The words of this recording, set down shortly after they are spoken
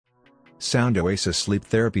Sound Oasis Sleep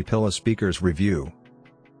Therapy Pillow Speakers Review.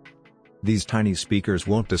 These tiny speakers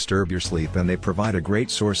won't disturb your sleep and they provide a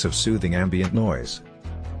great source of soothing ambient noise.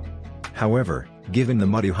 However, given the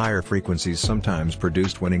muddy higher frequencies sometimes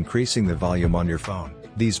produced when increasing the volume on your phone,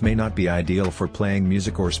 these may not be ideal for playing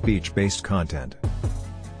music or speech-based content.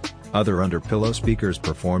 Other under-pillow speakers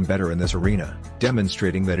perform better in this arena,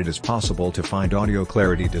 demonstrating that it is possible to find audio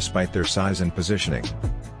clarity despite their size and positioning.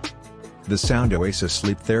 The Sound Oasis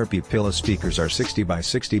Sleep Therapy Pillow speakers are 60 by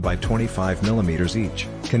 60 by 25 mm each,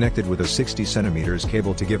 connected with a 60 cm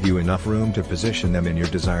cable to give you enough room to position them in your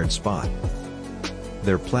desired spot.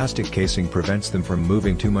 Their plastic casing prevents them from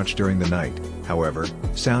moving too much during the night. However,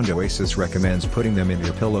 Sound Oasis recommends putting them in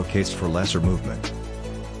your pillowcase for lesser movement.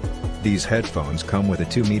 These headphones come with a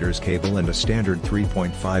 2 meters cable and a standard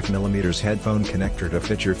 3.5 mm headphone connector to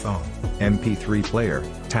fit your phone, MP3 player,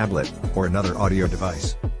 tablet, or another audio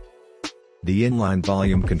device. The inline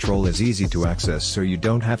volume control is easy to access so you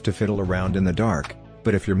don't have to fiddle around in the dark,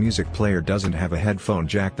 but if your music player doesn't have a headphone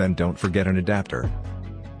jack, then don't forget an adapter.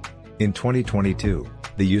 In 2022,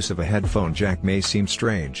 the use of a headphone jack may seem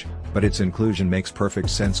strange, but its inclusion makes perfect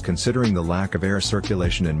sense considering the lack of air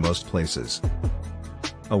circulation in most places.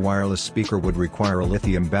 A wireless speaker would require a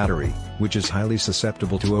lithium battery, which is highly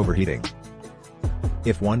susceptible to overheating.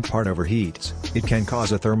 If one part overheats, it can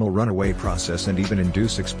cause a thermal runaway process and even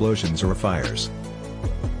induce explosions or fires.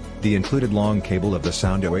 The included long cable of the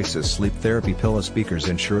Sound Oasis Sleep Therapy Pillow speakers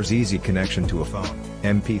ensures easy connection to a phone,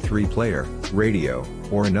 MP3 player, radio,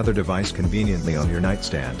 or another device conveniently on your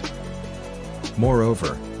nightstand.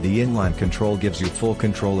 Moreover, the inline control gives you full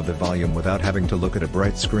control of the volume without having to look at a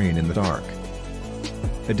bright screen in the dark.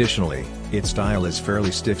 Additionally, its dial is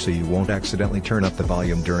fairly stiff so you won't accidentally turn up the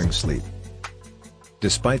volume during sleep.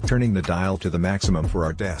 Despite turning the dial to the maximum for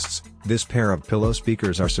our tests, this pair of pillow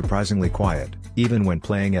speakers are surprisingly quiet, even when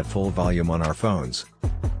playing at full volume on our phones.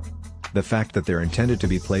 The fact that they're intended to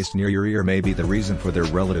be placed near your ear may be the reason for their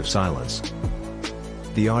relative silence.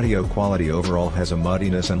 The audio quality overall has a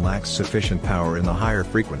muddiness and lacks sufficient power in the higher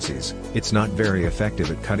frequencies. It's not very effective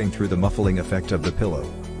at cutting through the muffling effect of the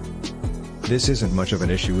pillow. This isn't much of an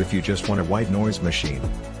issue if you just want a white noise machine,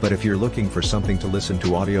 but if you're looking for something to listen to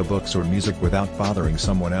audiobooks or music without bothering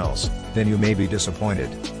someone else, then you may be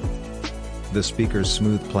disappointed. The speaker's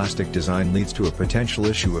smooth plastic design leads to a potential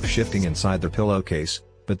issue of shifting inside the pillowcase,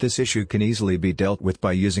 but this issue can easily be dealt with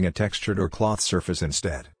by using a textured or cloth surface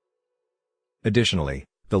instead. Additionally,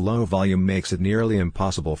 the low volume makes it nearly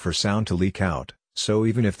impossible for sound to leak out, so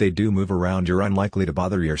even if they do move around, you're unlikely to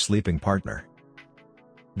bother your sleeping partner.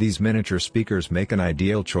 These miniature speakers make an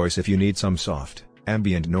ideal choice if you need some soft,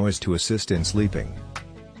 ambient noise to assist in sleeping.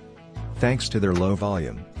 Thanks to their low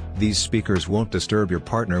volume, these speakers won't disturb your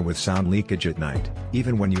partner with sound leakage at night,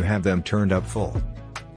 even when you have them turned up full.